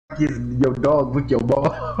Your dog with your ball.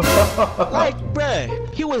 Like,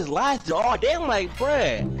 bruh, he was laughing all day. I'm like,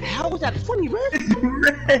 bruh, how was that funny, bruh?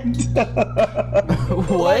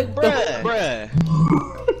 What? Bruh.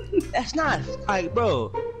 That's not, like,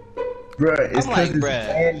 bro. Bruh, it's like, it's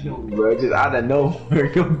random, bro. Just out of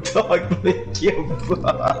nowhere, your dog licked your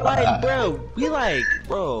ball. Like, bro, we like,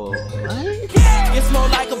 bro. What? It's more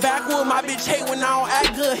like a backwood. My bitch hate when I don't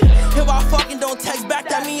act good. If I fucking don't text back,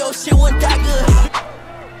 that mean your shit wasn't that good.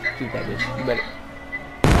 Shoot that bitch. You better.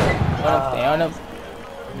 Stay on him.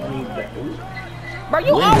 Bro,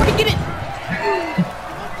 you already get it.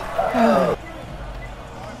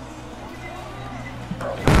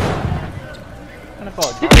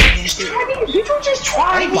 Did you just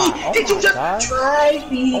try me? Did you just try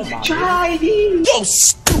me? Try me? Yo,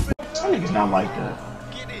 stupid. That nigga's not like that.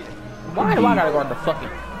 Why do I gotta go to the fucking?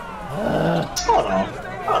 Hold on.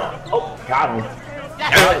 Oh, got him.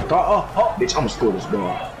 Oh, bitch, I'ma score this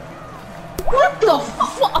ball. What the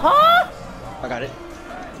fuck? Huh? I got it.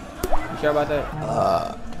 You sure about that?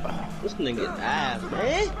 This nigga's ass,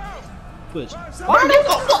 man. Push. What the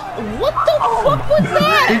fuck was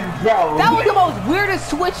that? Bro, That was the most weirdest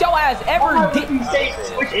switch your ass ever did. You say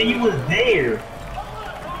switch and you was there.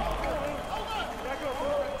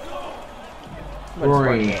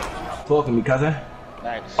 Rory, talk to me, cousin.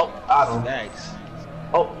 Thanks. Oh, got him. Thanks.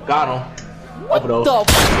 Oh, got him. What the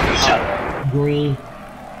Shut up. Green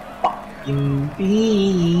fucking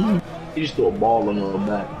bean. You just threw a ball on her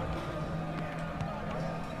back.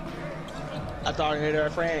 I thought I heard her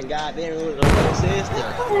friend. Goddamn, it was a little sister.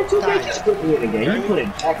 Just put me in the game. You put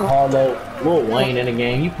in Jack Harlow, Lil Wayne in the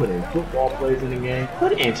game. You put in football players in the game.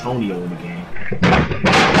 Put Antonio in the game.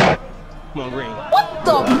 Come on, Green. What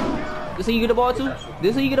the? This who you get the ball to?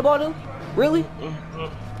 This who you get the ball to? Really?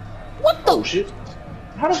 What the? Oh shit!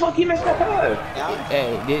 How the fuck you messed that pass?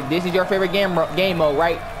 Hey, this is your favorite game mode,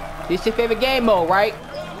 right? This your favorite game mode, right?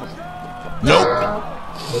 Nope.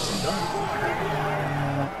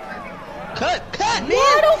 Cut, man!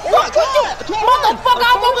 What the fuck with you? Motherfucker,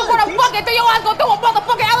 I'm looking for the fucking thing. Your ass gonna throw a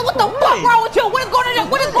motherfucking alley. What the fuck wrong with you? What is going on?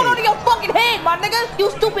 What is going on in your fucking head, my nigga? You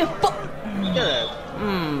stupid fuck.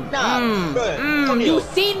 You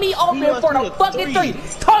see me open for the fucking three.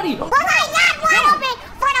 Tony! But I not wide open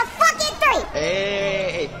for the fucking three.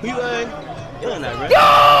 Hey, who you on? You're not, bro.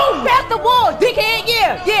 Yo! Pass the ball, dickhead!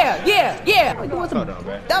 Yeah! You doing some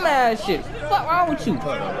dumbass shit. Fuck wrong with you?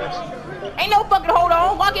 Ain't no fucking hold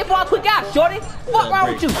on. Walk in before I quick out, shorty. Fuck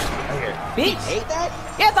wrong with you? Bitch. Hate that?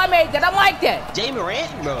 Yes, I made that. I'm like that. Jay Morant,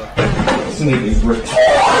 bro. This nigga's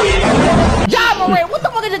retarded. John Morant. What the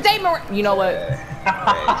fuck is a Jay Morant? You know what?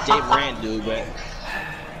 Jay Morant, dude, but.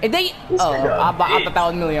 And they, I thought that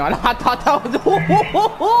was Million. I thought that was,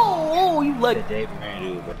 oh, you lucky. Jay Morant,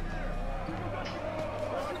 dude, but.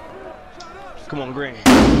 Come on, Green.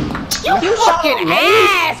 You fucking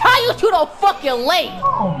ass! How you shoot a fucking late?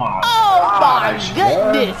 Oh my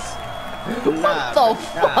goodness! What the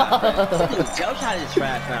fuck? Tell how this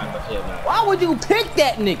trash now. Why would you pick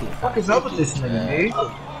that nigga? What is up with this nigga, dude?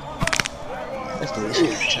 Let's do this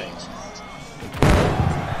shit change.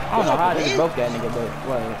 I don't know how they broke that nigga, but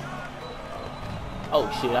whatever. Oh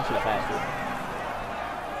shit, I should have passed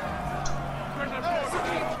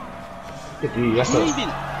it. Dude, that's a...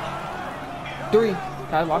 Three.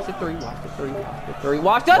 Guys, watch the three. Watch the three.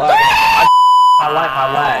 Watch the three. I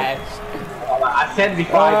lied. I said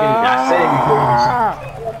before I said it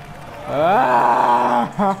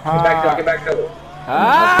before. Get back up.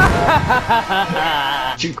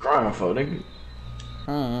 What you crying for, nigga?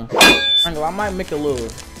 I might make a little.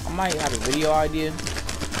 I might have a video idea.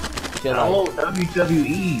 Hello,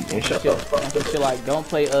 WWE. And shut the fuck up. Shit like, don't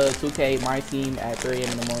play 2K my team at 3 AM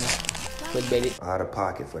in the morning. Clickbait it. Out of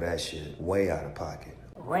pocket for that shit. Way out of pocket.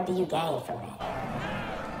 What do you gain from that?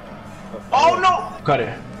 Oh no! Cut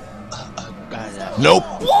it. Nope.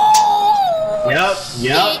 Whoa!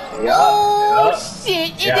 Yep. Oh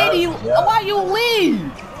shit! And then why you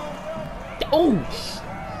leave? Oh.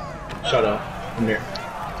 Shut up. Come here.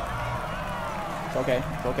 It's okay.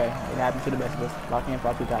 It happens to the best of us. Lock in,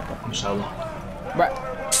 fuck, we got that. I'm sorry. Bruh.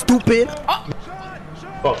 Stupid.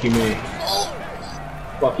 Fuck you, man.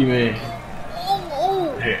 Fuck you, man.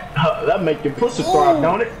 That make your pussy throb,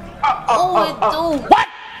 don't it? It do. What?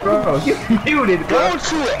 Bro, you muted, bro.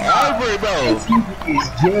 Don't you ever, bro. This is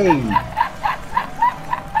gay.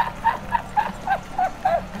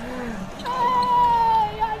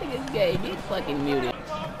 Y'all niggas gay. Get fucking muted.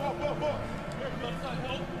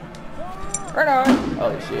 Right on.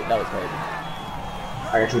 Oh shit, that was crazy.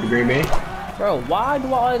 I got you with the green man. Bro, why do I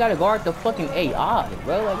always gotta guard the fucking AI,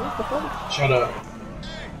 bro? Like, what the fuck? Shut up.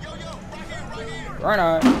 Right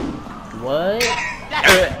on. What?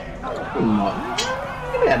 Give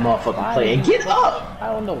me that motherfucking play and get up. I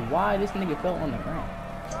don't know why this nigga fell on the ground.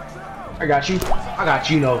 I got you.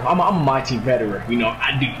 You know, I'm a my team veteran. You know,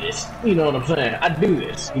 I do this. You know what I'm saying? I do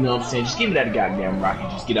this. You know what I'm saying? Just give me that goddamn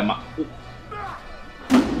rocket. Just get out my.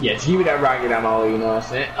 Yes, give me that rocket out my way. You know what I'm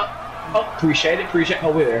saying? Oh, appreciate it.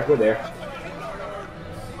 Oh, we're there.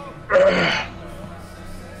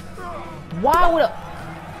 Why would I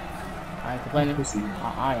ain't complaining.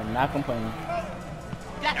 I am not complaining.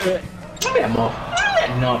 Give me that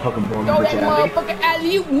motherfucking ball. Yo, that motherfucking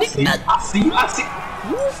alley-oop, nigga. I see.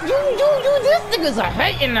 You, this nigga's a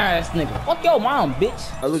hating ass nigga. Fuck your mom,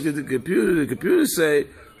 bitch. I look at the computer say,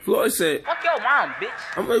 Floyd said, fuck your mom, bitch.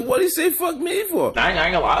 I'm like, what did he say fuck me for? I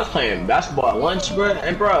ain't gonna lie, I was playing basketball at lunch, bro,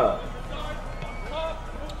 and bro.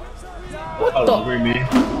 What the? Man.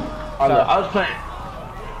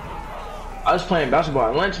 I was playing basketball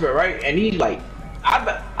at lunch, bro, right? And he's like,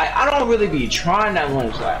 I don't really be trying that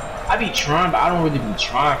lunch. Like, I be trying, but I don't really be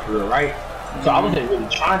trying for real, right? So I wasn't really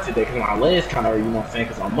trying today because my legs kind of, you know what I'm saying?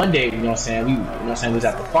 Because on Monday, you know what I'm saying, we was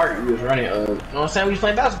at the park, we was running, you know what I'm saying, we was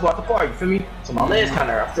playing basketball at the park, you feel me? So my legs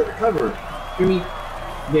kind of still recovered, you feel me?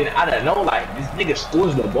 Then I don't know, like, this nigga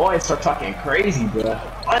scores the ball and start talking crazy, bro.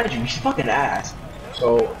 Why did you fucking ass?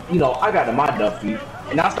 So, you know, I got in my duffy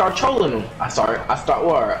and I start trolling him. I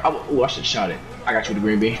should shot it. I got you with the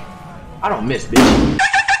green bean. I don't miss, bitch.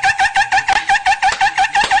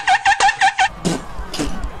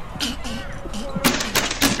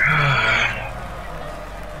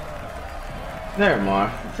 Never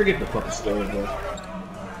mind. Forget the fucking story, bro.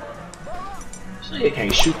 This nigga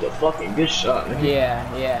can't shoot the fucking good shot, nigga.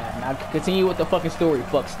 Yeah. Now continue with the fucking story,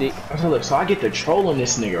 fuck stick. So look, so I get to trolling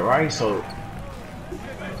this nigga, right? So,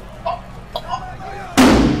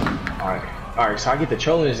 alright. So I get to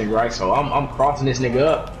trolling this nigga, right? So I'm crossing this nigga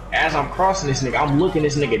up. As I'm crossing this nigga, I'm looking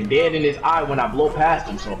this nigga dead in his eye when I blow past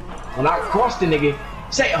him. So when I cross the nigga,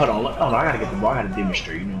 hold on, I gotta get the ball. I gotta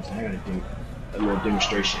demonstrate. You know what I'm saying? I gotta do a little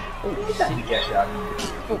demonstration. Get that shit out of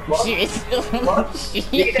here. Shit.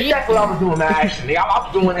 That's what I was doing, man. Actually, I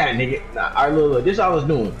was doing that, nigga. Nah, alright, look, this is what I was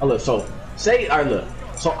doing. Look, so so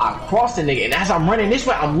I crossed the nigga, and as I'm running this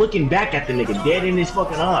way, I'm looking back at the nigga dead in his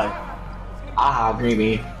fucking eye. Green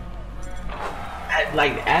bean.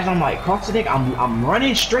 Like as I'm like crossing the nigga, I'm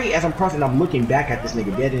running straight as I'm crossing. I'm looking back at this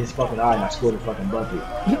nigga dead in his fucking eye, and I scored a fucking bucket.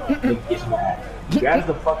 Nigga gets mad. He grabs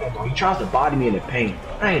the fucking ball. He tries to body me in the paint.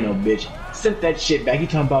 I ain't no bitch. Sent that shit back. He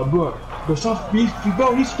talking about bro, he's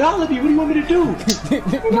fouling me. What do you want me to do? I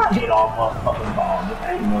hit all motherfucking ball.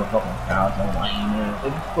 I ain't no fucking foul.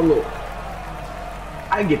 But look,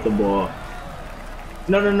 I get the ball.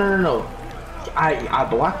 No. I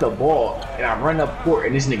block the ball and I run up court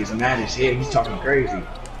and this nigga's mad as hell. He's talking crazy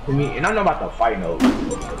to me, and I'm not about to fight no.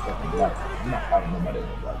 I'm not fighting nobody.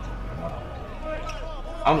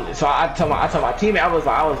 So I told my teammate, I was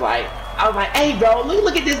like, hey bro,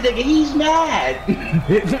 look at this nigga, he's mad.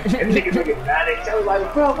 And nigga looking mad at I was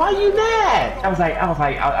like, bro, why you mad? I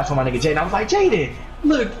told my nigga Jaden, I was like, Jaden,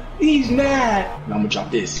 look, he's mad. And I'm gonna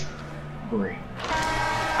drop this. Great.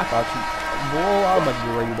 I thought boy, I'm about to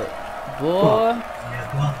get ready to. Boy,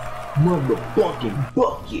 motherfucking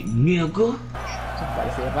bucket, nigga. Somebody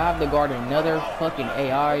said if I have to guard another fucking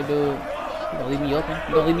AI, dude, you gonna leave me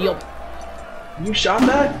open? You shot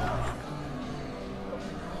that?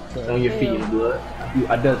 On your feet, blood.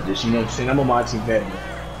 I does this, you know what I'm saying? I'm a my team veteran.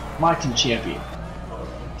 My team champion.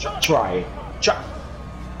 Try it.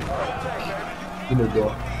 Give me the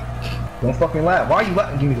ball. Don't fucking laugh. Why are you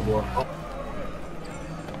laughing? Give me the ball.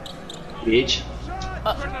 Bitch.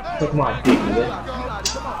 Suck my dick, nigga.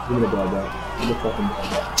 Give me the ball, bro. Give me the fucking ball,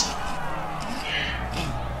 bro.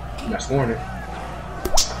 You're not scoring it.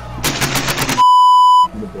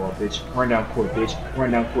 Give me the ball, bitch. Run down court, bitch.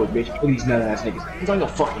 Look at these nut ass niggas. He's on your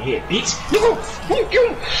fucking head, bitch.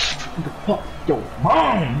 Nigga, fuck your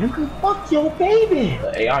mom. Nigga, fuck your baby.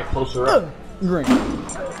 AI closer up. Green.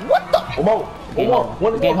 What the?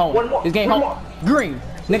 One more. Game home. Green.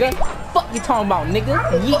 Nigga, fuck you talking about, nigga?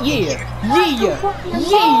 Yeah.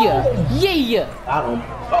 I don't.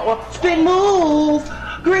 Spin move.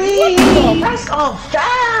 Green. That's a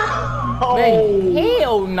foul. Man,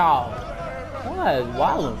 hell no. Why is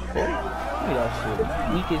wildin' for? Look at that shit.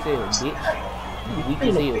 Weak as hell, bitch. Weak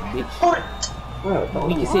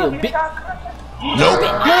as hell, bitch. Nope.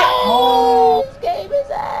 Oh, gave his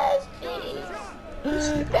ass cheese.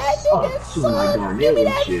 That nigga sucks. Give me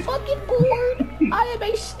that fucking board. I am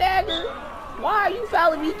a stagger. Why are you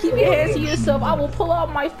fouling me? Keep your hands to yourself. I will pull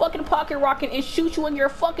out my fucking pocket rocket and shoot you in your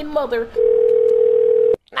fucking mother.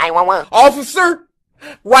 911. Officer,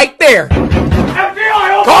 right there.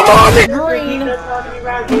 Come on, nigga. Green.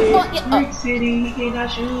 Fuck it up. City, he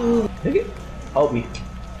cannot shoot. Nigga, help me.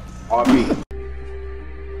 RP.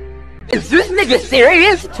 Is this nigga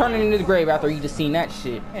serious? Turning into the grave after you just seen that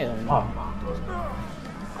shit. Hell no.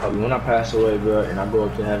 When I pass away, bro, and I go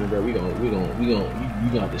up to heaven, bro, you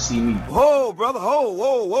gonna have to see me. Whoa, brother,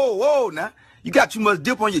 whoa, now. You got too much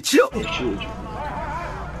dip on your chip. The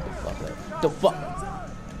fuck?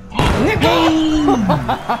 Nigga!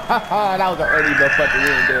 That was an early motherfucker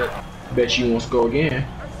really good. Bet you won't score again.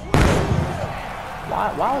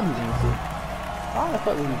 Why would you jinx it? Why the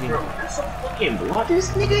fuck would you jinx it? That's a fucking block. This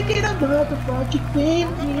nigga get a motherfucking win.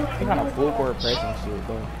 They got a full court press and shit,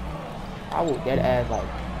 bro. I will dead ass like.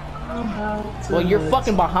 Well, you're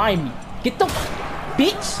fucking behind me. Get the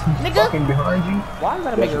bitch, nigga. Fucking behind you. Why you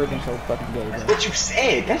gotta make everything so fucking gay, bro? That's what you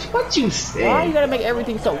said. That's what you said. Why you gotta make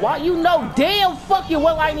everything so? Why you know damn fucking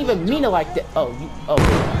well I ain't even mean it like that.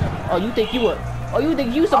 You think you were? Oh, you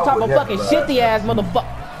think you some type of fucking shitty ass motherfucker?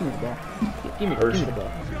 Give me the ball. Give me the ball.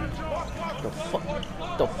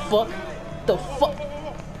 The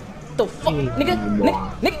fuck, nigga.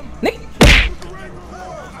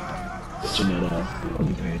 You know that.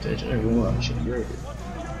 You pay attention. Everyone should be ready.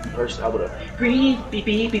 First, I would've green, beep,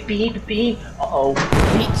 beep, beep, beep, beep, beep. Uh-oh,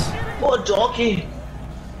 bitch. Oh, doggy.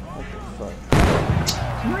 What the fuck?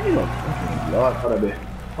 Where you go? Lord, thought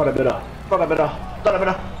I better.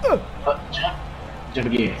 Jump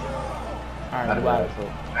again. Alright, wow.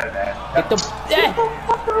 Get the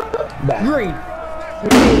back. Green.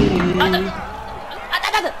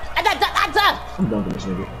 I'm done with this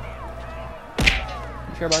nigga.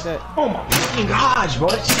 Sure about that? Oh my fucking gosh, bro.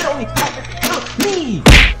 That shit only fucking me.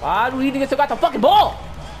 Why do you think still got the fucking ball?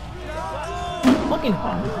 Fucking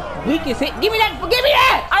weakest hit. Give me that!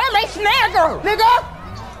 I am a snagger, nigga!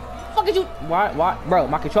 Fuck is you? Why? Bro,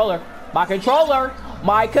 my controller. Oh.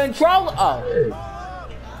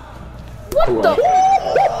 What the?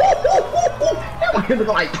 That one look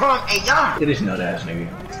like prom AR. It is nut ass nigga.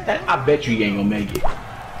 I bet you ain't gonna make it.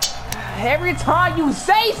 Every time you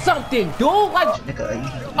say something, dude, like,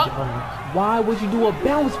 why would you do a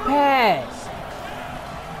bounce pass?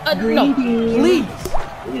 No, please.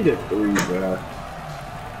 We need a 3, bro.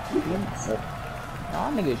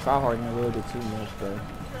 Nah, niggas try hard a little bit too much, bro.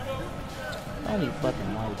 I need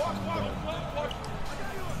fucking lights on,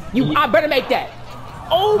 bro. I better make that.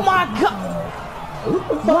 Oh my god. What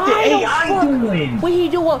the fuck did AI doing? When he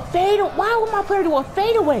do a fade, why would my player do a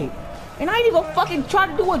fadeaway? And I didn't even fucking try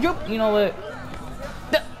to do a dribble. You know what?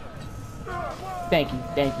 Thank you.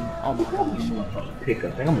 Oh my god. Pick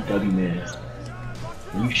up. I'm a W man.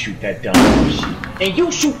 You shoot that dumb shit. And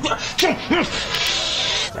you shoot that.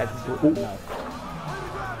 That's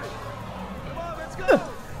good.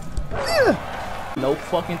 No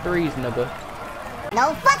fucking threes, nigga.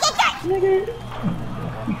 No fucking threes.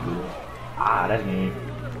 That's game.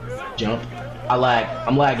 Jump.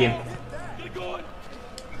 I'm lagging.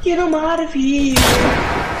 Get him out of here! You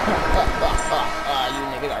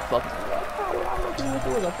nigga got fucking. It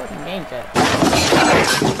was a fucking game chat.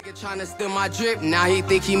 Nigga tryna steal my drip, now he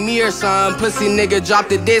think he me or something. Pussy nigga dropped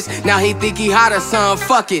the disc, now he think he hot or something.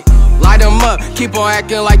 Fuck it. Light him up, keep on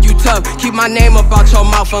acting like you tough. Keep my name up out your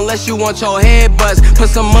mouth unless you want your head buzz. Put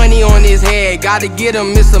some money on his head, gotta get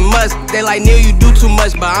him, it's a must. They like, Neil, you do too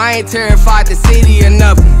much, but I ain't terrified the city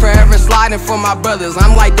enough. Forever sliding for my brothers,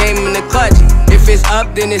 I'm like Damon in the clutch. If it's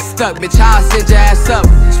up, then it's stuck, bitch, I'll send your ass up.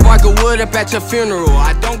 Spark a wood up at your funeral,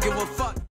 I don't give a fuck.